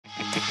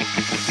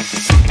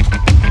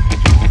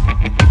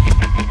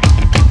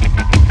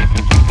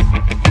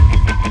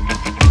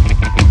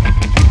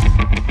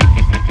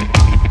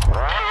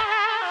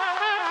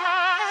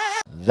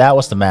That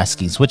was the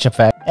masking switch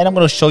effect, and I'm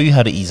going to show you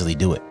how to easily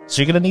do it.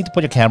 So you're going to need to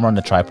put your camera on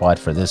the tripod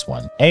for this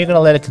one, and you're going to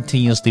let it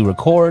continuously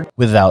record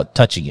without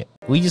touching it.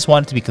 We just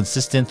want it to be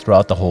consistent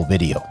throughout the whole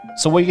video.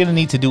 So what you're going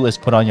to need to do is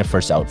put on your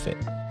first outfit.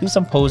 Do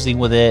some posing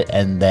with it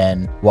and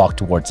then walk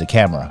towards the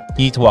camera.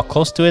 You need to walk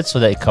close to it so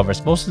that it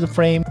covers most of the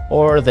frame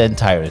or the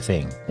entire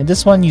thing. In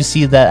this one, you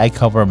see that I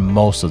cover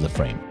most of the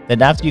frame.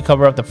 Then after you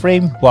cover up the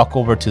frame, walk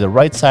over to the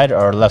right side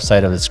or left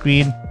side of the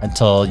screen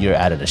until you're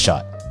out of the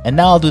shot. And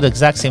now I'll do the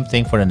exact same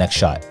thing for the next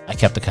shot. I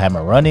kept the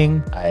camera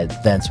running, I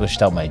then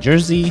switched out my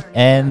jersey,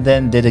 and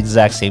then did the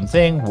exact same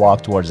thing,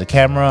 walked towards the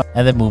camera,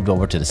 and then moved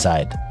over to the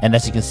side. And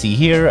as you can see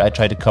here, I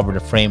tried to cover the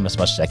frame as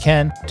much as I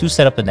can to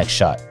set up the next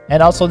shot.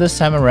 And also this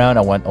time around,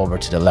 I went over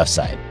to the left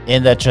side.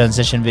 In that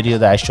transition video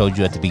that I showed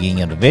you at the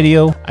beginning of the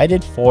video, I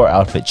did 4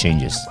 outfit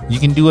changes. You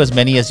can do as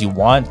many as you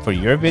want for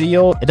your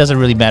video. It doesn't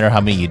really matter how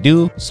many you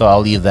do, so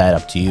I'll leave that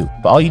up to you.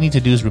 But all you need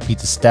to do is repeat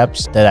the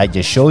steps that I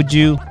just showed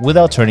you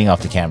without turning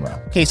off the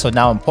camera. Okay, so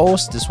now in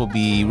post, this will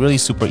be really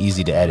super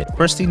easy to edit.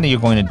 First thing that you're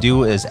going to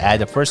do is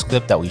add the first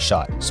clip that we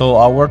shot. So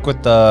I'll work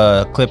with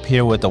the clip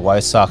here with the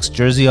White Sox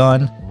jersey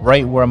on.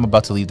 Right where I'm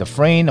about to leave the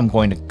frame, I'm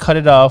going to cut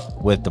it off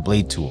with the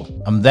blade tool.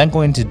 I'm then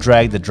going to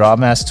drag the draw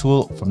mask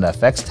tool from the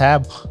effects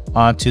tab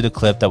onto the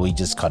clip that we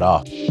just cut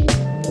off.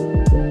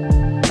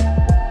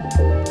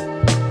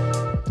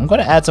 I'm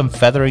going to add some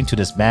feathering to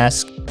this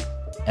mask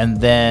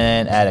and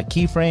then add a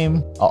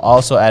keyframe. I'll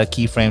also add a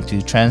keyframe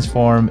to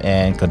transform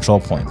and control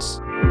points.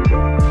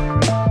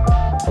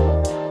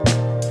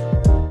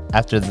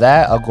 After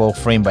that, I'll go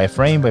frame by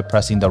frame by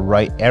pressing the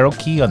right arrow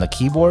key on the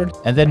keyboard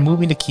and then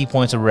moving the key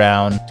points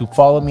around to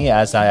follow me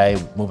as I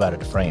move out of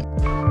the frame.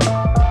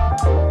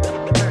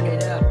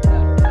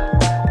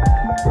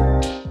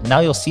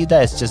 Now you'll see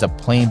that it's just a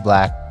plain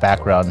black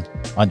background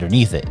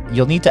underneath it.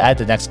 You'll need to add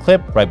the next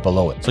clip right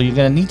below it. So you're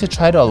going to need to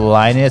try to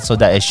align it so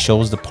that it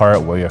shows the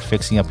part where you're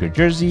fixing up your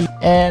jersey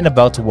and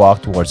about to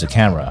walk towards the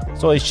camera.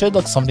 So it should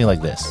look something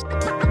like this.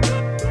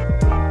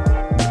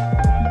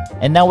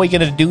 And now what you're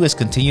going to do is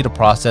continue the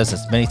process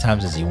as many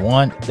times as you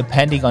want,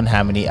 depending on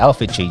how many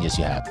outfit changes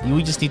you have.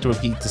 You just need to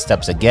repeat the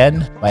steps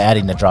again by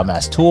adding the draw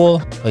mask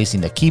tool,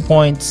 placing the key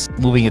points,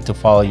 moving it to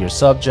follow your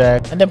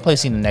subject, and then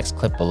placing the next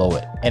clip below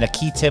it. And a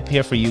key tip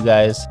here for you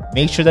guys,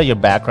 make sure that your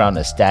background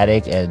is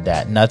static and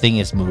that nothing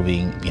is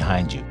moving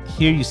behind you.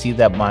 Here you see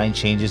that mine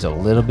changes a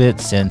little bit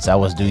since I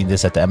was doing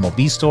this at the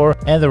MLB store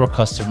and there were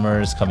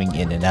customers coming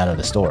in and out of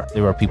the store.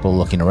 There were people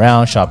looking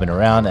around, shopping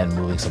around, and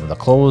moving some of the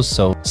clothes,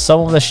 so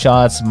some of the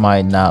shots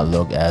might not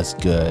look as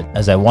good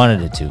as I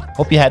wanted it to.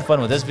 Hope you had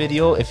fun with this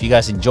video. If you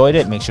guys enjoyed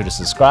it, make sure to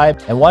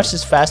subscribe and watch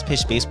this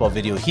fast-pitch baseball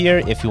video here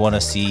if you want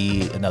to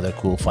see another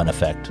cool fun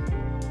effect.